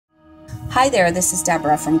Hi there, this is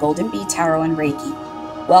Debra from Golden Bee Tarot and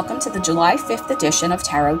Reiki. Welcome to the July 5th edition of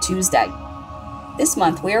Tarot Tuesday. This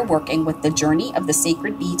month we are working with The Journey of the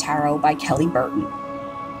Sacred Bee Tarot by Kelly Burton.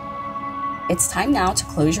 It's time now to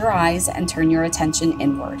close your eyes and turn your attention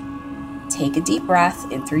inward. Take a deep breath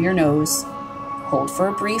in through your nose, hold for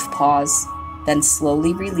a brief pause, then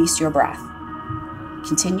slowly release your breath.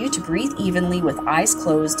 Continue to breathe evenly with eyes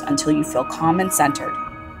closed until you feel calm and centered.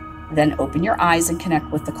 Then open your eyes and connect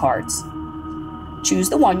with the cards. Choose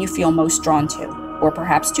the one you feel most drawn to, or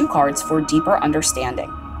perhaps two cards for deeper understanding.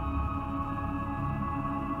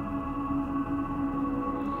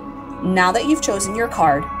 Now that you've chosen your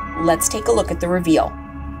card, let's take a look at the reveal.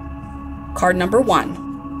 Card number 1,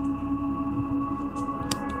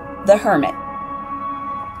 the Hermit.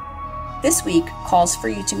 This week calls for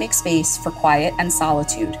you to make space for quiet and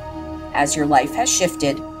solitude. As your life has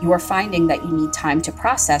shifted, you are finding that you need time to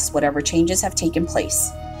process whatever changes have taken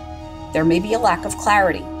place. There may be a lack of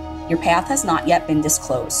clarity. Your path has not yet been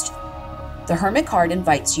disclosed. The Hermit card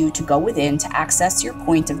invites you to go within to access your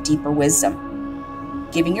point of deeper wisdom.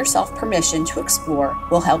 Giving yourself permission to explore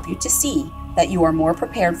will help you to see that you are more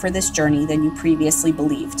prepared for this journey than you previously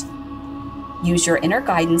believed. Use your inner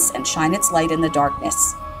guidance and shine its light in the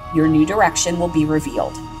darkness. Your new direction will be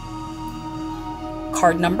revealed.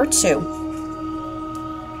 Card number 2,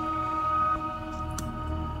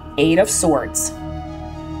 8 of Swords.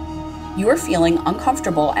 You are feeling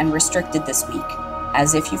uncomfortable and restricted this week,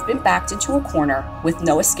 as if you've been backed into a corner with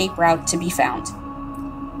no escape route to be found.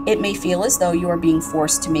 It may feel as though you are being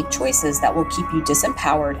forced to make choices that will keep you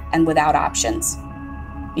disempowered and without options.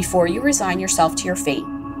 Before you resign yourself to your fate,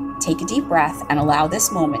 take a deep breath and allow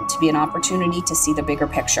this moment to be an opportunity to see the bigger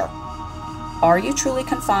picture. Are you truly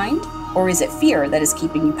confined, or is it fear that is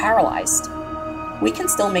keeping you paralyzed? We can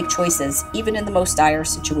still make choices even in the most dire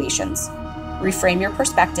situations. Reframe your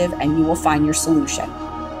perspective and you will find your solution.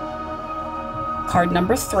 Card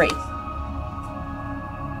number 3,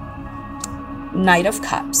 Knight of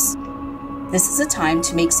Cups. This is a time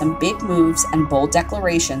to make some big moves and bold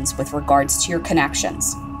declarations with regards to your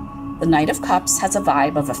connections. The Knight of Cups has a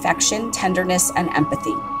vibe of affection, tenderness, and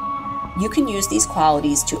empathy. You can use these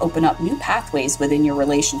qualities to open up new pathways within your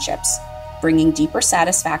relationships, bringing deeper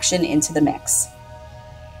satisfaction into the mix.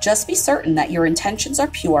 Just be certain that your intentions are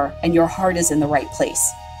pure and your heart is in the right place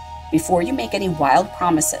before you make any wild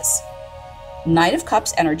promises. Knight of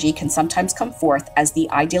Cups energy can sometimes come forth as the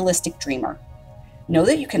idealistic dreamer. Know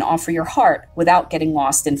that you can offer your heart without getting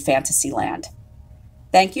lost in fantasy land.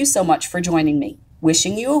 Thank you so much for joining me.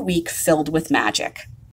 Wishing you a week filled with magic.